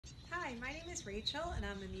Hi, my name is Rachel and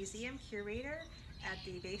I'm the Museum Curator at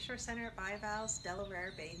the Bayshore Center at Bivalve's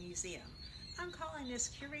Delaware Bay Museum. I'm calling this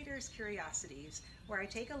Curator's Curiosities, where I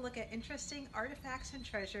take a look at interesting artifacts and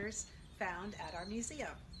treasures found at our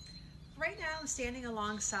museum. Right now I'm standing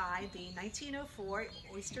alongside the 1904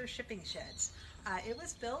 Oyster shipping sheds. It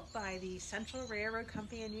was built by the Central Railroad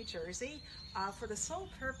Company in New Jersey for the sole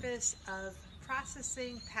purpose of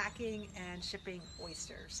processing, packing, and shipping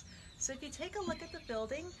oysters. So if you take a look at the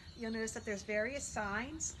building, you'll notice that there's various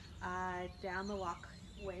signs down the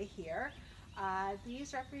walkway here.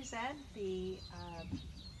 These represent the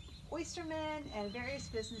oystermen and various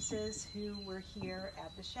businesses who were here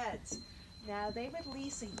at the sheds. Now they would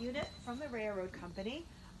lease a unit from the railroad company,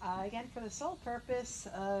 again for the sole purpose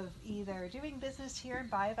of either doing business here in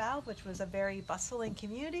Bivalve, which was a very bustling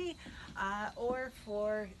community, or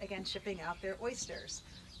for, again, shipping out their oysters.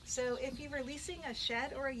 So if you were leasing a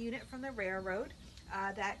shed or a unit from the railroad,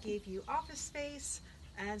 that gave you office space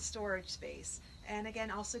and storage space, and again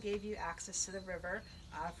also gave you access to the river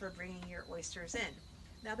for bringing your oysters in.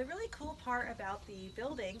 Now the really cool part about the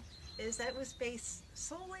building is that it was based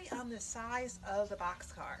solely on the size of the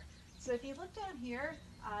boxcar. So if you look down here,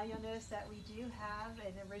 you'll notice that we do have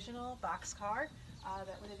an original boxcar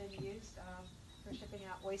that would have been used for shipping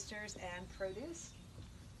out oysters and produce.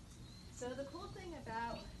 So the cool thing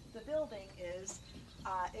about the building is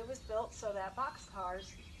it was built so that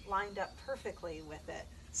boxcars lined up perfectly with it.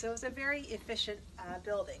 So it was a very efficient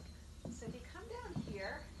building. So if you come down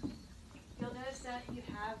here, you'll notice that you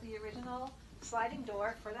have the original sliding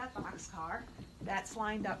door for that boxcar that's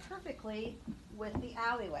lined up perfectly with the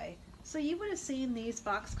alleyway. So you would have seen these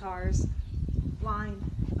boxcars lined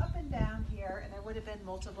up and down here, and there would have been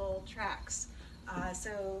multiple tracks.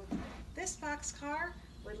 So this boxcar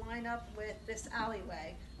would line up with this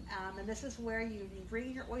alleyway, and this is where you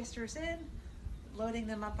bring your oysters in, loading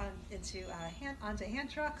them up onto hand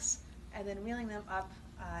trucks, and then wheeling them up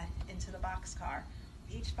into the boxcar.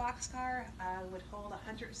 Each boxcar would hold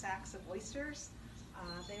 100 sacks of oysters.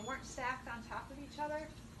 They weren't stacked on top of each other,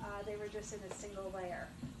 they were just in a single layer.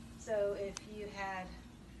 So if you had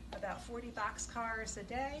about 40 boxcars a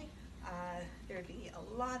day, there'd be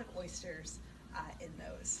a lot of oysters in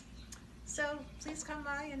those. So please come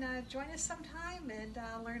by and join us sometime and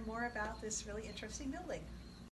learn more about this really interesting building.